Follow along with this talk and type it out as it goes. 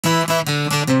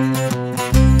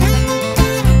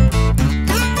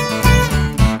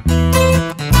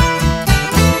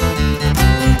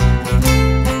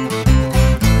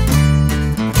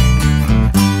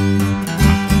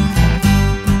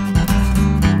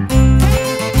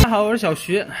好，我是小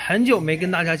徐，很久没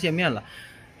跟大家见面了。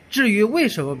至于为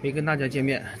什么没跟大家见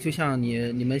面，就像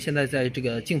你们现在在这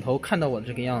个镜头看到我的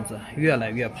这个样子，越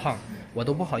来越胖，我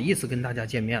都不好意思跟大家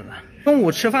见面了。中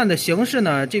午吃饭的形式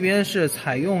呢，这边是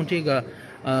采用这个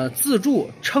自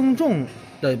助称重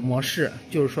的模式，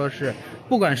就是说是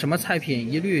不管什么菜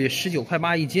品，一律19.8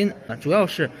块一斤啊，主要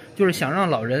是就是想让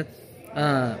老人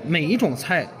每一种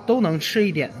菜都能吃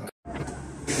一点。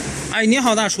哎，你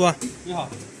好，大叔。你好。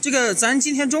这个咱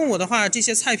今天中午的话，这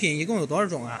些菜品一共有多少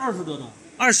种啊？20多种。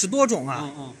20多种啊！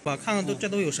我看看这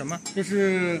都有什么？这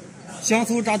是香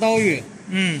酥炸刀鱼，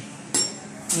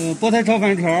菠菜炒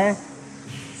粉条，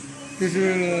这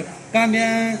是干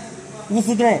煸乌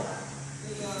丝豆，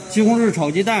西红柿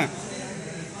炒鸡蛋，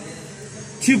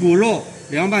剔骨肉，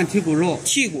凉拌剔骨肉。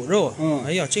剔骨肉，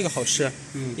哎呀，这个好吃，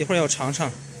一会儿要尝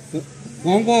尝。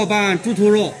黄瓜拌猪头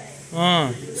肉，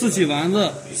四喜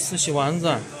丸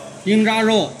子，鹰炸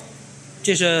肉，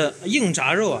这是硬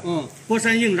炸肉啊，佛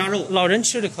山硬炸肉，老人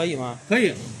吃的可以吗？可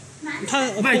以，它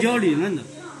外焦里嫩的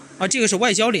啊，这个是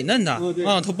外焦里嫩的，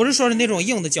它不是说是那种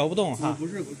硬的嚼不动哈，不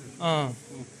是，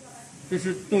这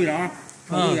是豆芽，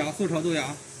炒豆芽，素炒豆芽，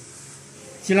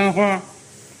西兰花，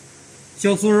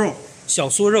小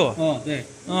酥肉，对，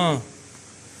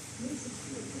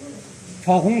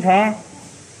炒红肠，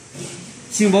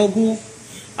杏鲍菇，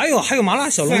哎呦，还有麻辣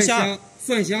小龙虾。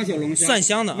蒜香小龙虾，蒜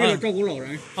香的，为了照顾老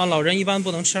人啊，老人一般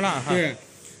不能吃辣哈。对，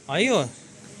哎呦，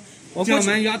酱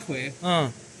焖鸭腿，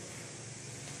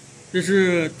这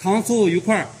是糖醋鱼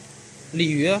块，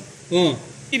鲤鱼，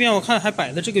这边我看还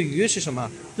摆的这个鱼是什么？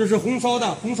这是红烧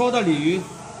的鲤鱼。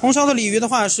红烧的鲤鱼的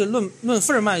话是论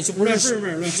份卖，就不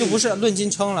是论斤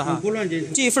称了哈。不论斤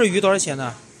称。这一份鱼多少钱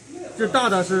呢？这大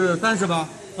的是38，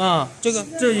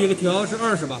这一个条是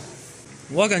28。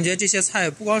我感觉这些菜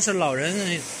不光是老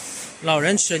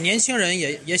人吃，年轻人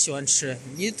也喜欢吃。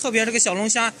你特别这个小龙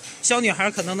虾，小女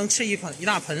孩可能能吃一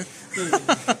大盆。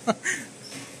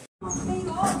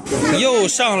又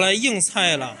上来硬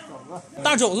菜了，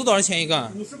大肘子多少钱一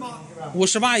个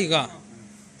？58一个。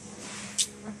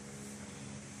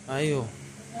哎呦，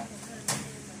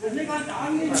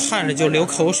看着就流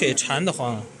口水，馋得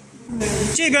慌。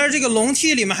这边这个笼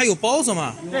屉里面还有包子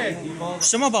吗？对，有包子。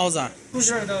什么包子啊？素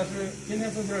馅的是今天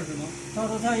素馅什么？大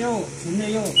头菜肉、芹菜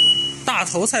肉。大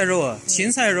头菜肉啊，芹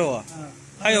菜肉啊，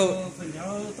还有粉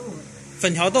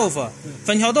条豆腐。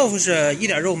粉条豆腐是一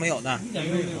点肉没有的。一点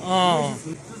肉没有。哦。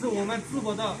这是我们淄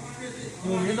博的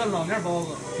有名的老面包子。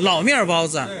老面包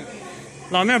子。对。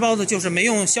老面包子就是没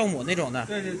用酵母那种的。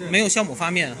对。没用酵母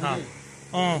发面哈。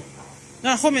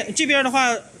那后面这边的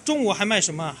话，中午还卖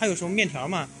什么？还有什么面条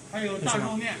吗？还有大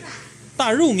肉面。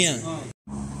大肉面。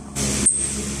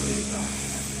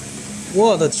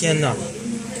我的天哪！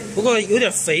不过有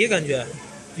点肥，感觉。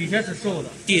底下是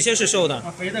瘦的。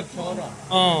肥的飘着。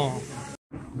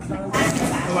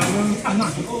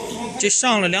这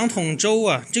上了2桶粥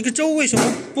啊！这个粥为什么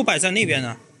不摆在那边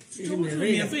呢？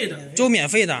免费的。粥免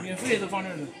费的。免费的放这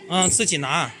儿呢。自己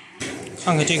拿。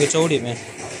看看这个粥里面，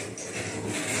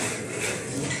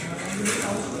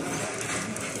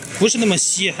不是那么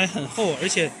稀，还很厚，而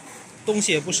且东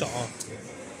西也不少。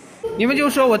你们就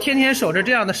说我天天守着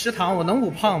这样的食堂，我能不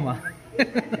胖吗？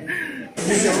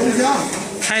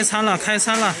开餐了，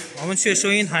我们去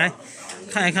收银台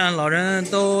看一看老人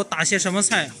都打些什么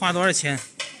菜，花多少钱。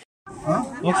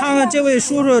我看看这位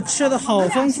叔叔吃的好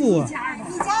丰富啊！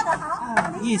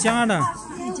一家的。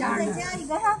再加一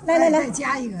个哈，来，再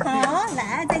加一个。好，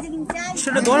来，再给你加一个。吃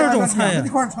了多少种菜呀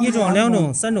？1种、2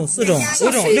种、3种、4种、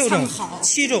5种、6种、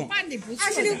7种。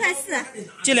26.4块。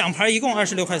这2盘一共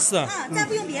26.4块。再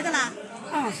不用别的了。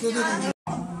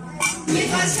对。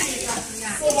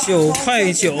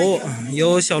9.9块，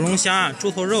有小龙虾、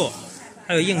猪头肉，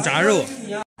还有硬炸肉。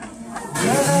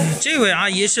这位阿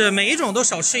姨是每一种都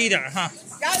少吃一点哈。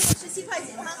然后17块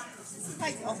钱哈。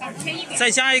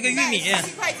再加一个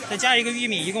玉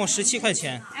米，一共17块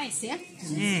钱。哎，行。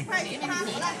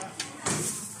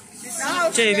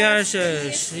这边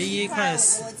是11.4块。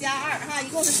加2哈，一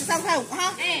共是13.5块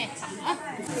哈。好。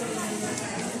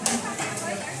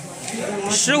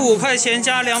15块钱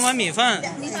加2碗米饭。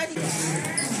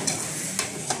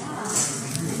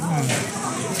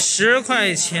10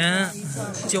块钱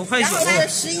，9.9块。然后来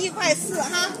11.4块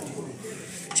哈。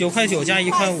9.9块加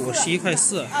1.5块，11.4块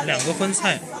，2个荤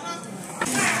菜。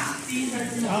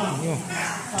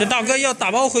这大哥要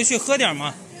打包回去喝点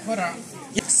吗？喝点。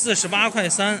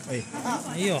48.3块。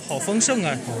哎呦，好丰盛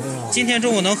啊！今天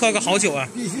中午能喝个好酒啊！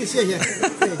必须，谢谢。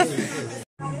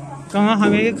刚刚还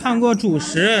没看过主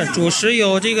食，主食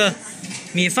有这个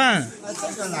米饭、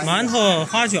馒头、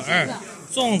花卷、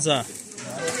粽子、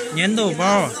粘豆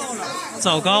包、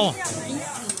枣糕，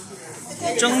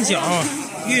蒸饺、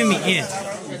玉米、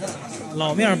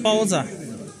老面包子。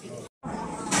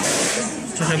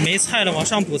这是没菜了，往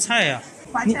上补菜呀。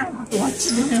花钱不多，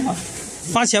吃的很好。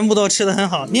花钱不多，吃的很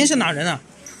好。您是哪人啊？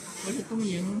我是东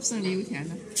营胜利油田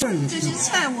的。这些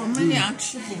菜我们俩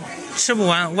吃不完。吃不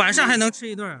完，晚上还能吃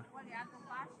一顿。我俩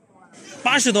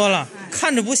都80多了，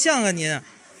看着不像啊您，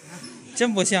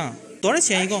真不像。多少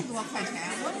钱一共？多块钱，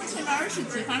我们吃了20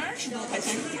几，反正20多块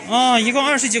钱。啊，一共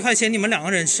20几块钱，你们2个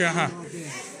人吃哈。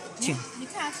你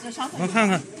看这上头。我看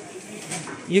看，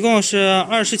一共是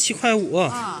27.5块。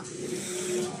啊。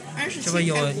这个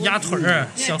有鸭腿儿、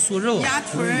小酥肉、鸭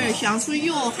腿儿、小酥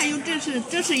肉，还有这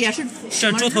是也是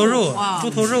这猪头肉啊，猪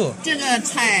头肉。这个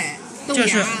菜豆芽。这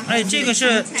是哎，这个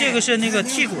是那个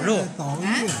剔骨肉。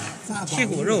剔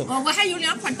骨肉。我还有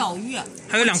2块刀鱼。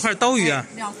还有2块刀鱼啊。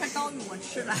2块刀鱼我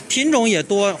吃了。品种也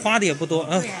多，花的也不多，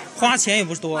花钱也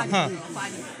不多哈。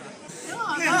挺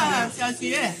好的，小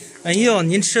徐。哎呦，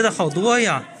您吃的好多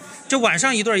呀，这晚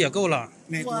上一顿也够了。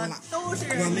我都是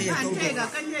看这个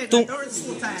跟这个都是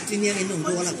素菜。今天给弄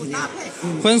多了，搭配。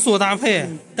荤素搭配，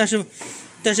但是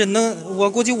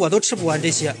我估计我都吃不完这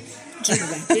些。吃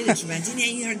不完，这个吃不完。今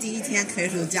天一下第1天开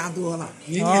始加多了，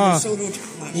明天就收入场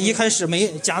了。一开始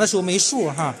夹的时候没数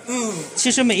哈。其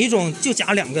实每一种就夹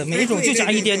2个，每一种就夹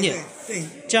一点点。对。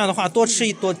这样的话多吃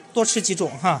几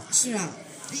种哈。是啊，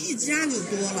一夹就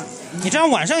多了。你这样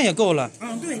晚上也够了。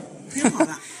对，挺好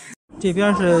的。这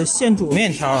边是现煮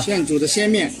面条，现煮的鲜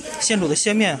面，现煮的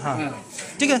鲜面哈。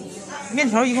这个面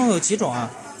条一共有几种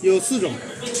啊？有4种，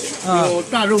有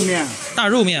大肉面、大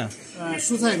肉面，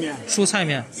蔬菜面、蔬菜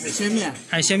面、海鲜面、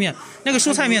海鲜面。那个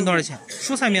蔬菜面多少钱？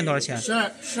蔬菜面多少钱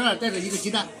？12带着1个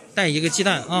鸡蛋，带1个鸡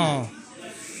蛋哦。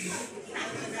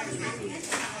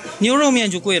牛肉面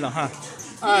就贵了哈。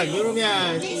牛肉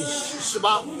面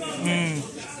18。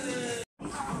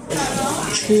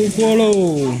出锅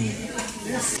喽。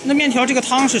那面条这个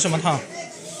汤是什么汤？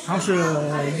汤是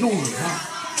肉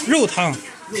汤。肉汤。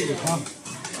肉汤。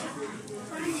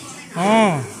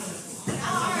哦。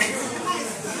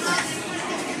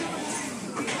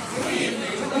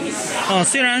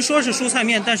虽然说是蔬菜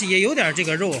面，但是也有点这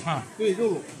个肉哈。对，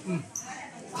肉。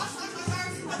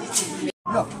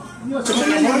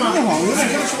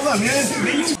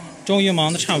终于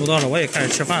忙得差不多了，我也开始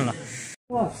吃饭了。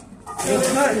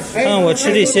看我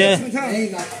吃这些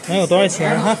能有多少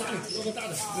钱哈？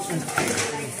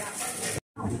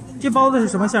这包子是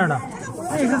什么馅的？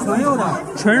这是纯肉的。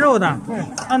纯肉的。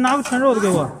拿个纯肉的给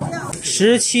我。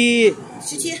17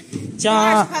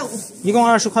加一共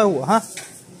20.5块哈。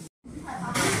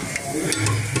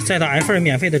再打一份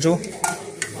免费的粥，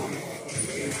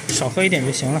少喝一点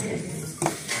就行了。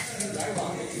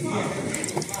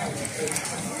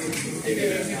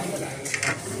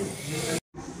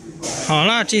好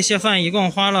了，这些饭一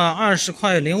共花了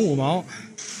20.05块。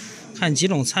看几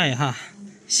种菜哈，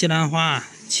西兰花、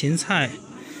芹菜，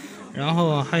然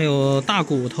后还有大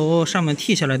骨头上面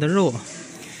剔下来的肉，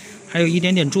还有一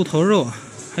点点猪头肉，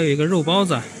还有一个肉包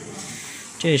子，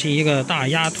这是一个大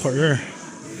鸭腿儿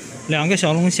，2个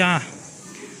小龙虾，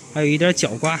还有一点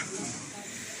角瓜，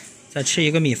再吃一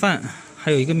个米饭，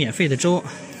还有一个免费的粥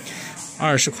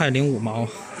，20.05块。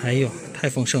哎呦，太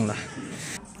丰盛了！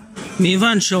米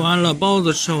饭吃完了，包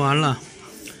子吃完了，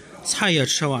菜也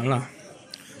吃完了，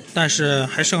但是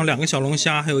还剩2个小龙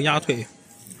虾，还有鸭腿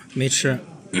没吃。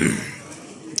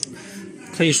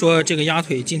可以说这个鸭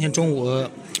腿今天中午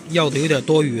要的有点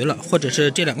多余了，或者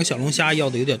是这2个小龙虾要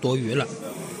的有点多余了。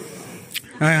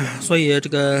哎呀，所以这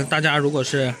个大家如果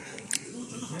是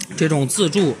这种自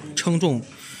助称重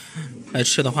来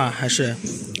吃的话，还是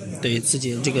对自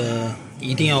己这个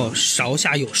一定要勺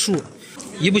下有数，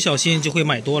一不小心就会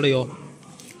买多了哟。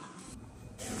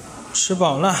吃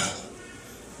饱了，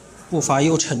步伐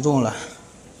又沉重了，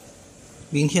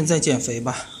明天再减肥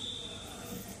吧。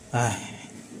哎。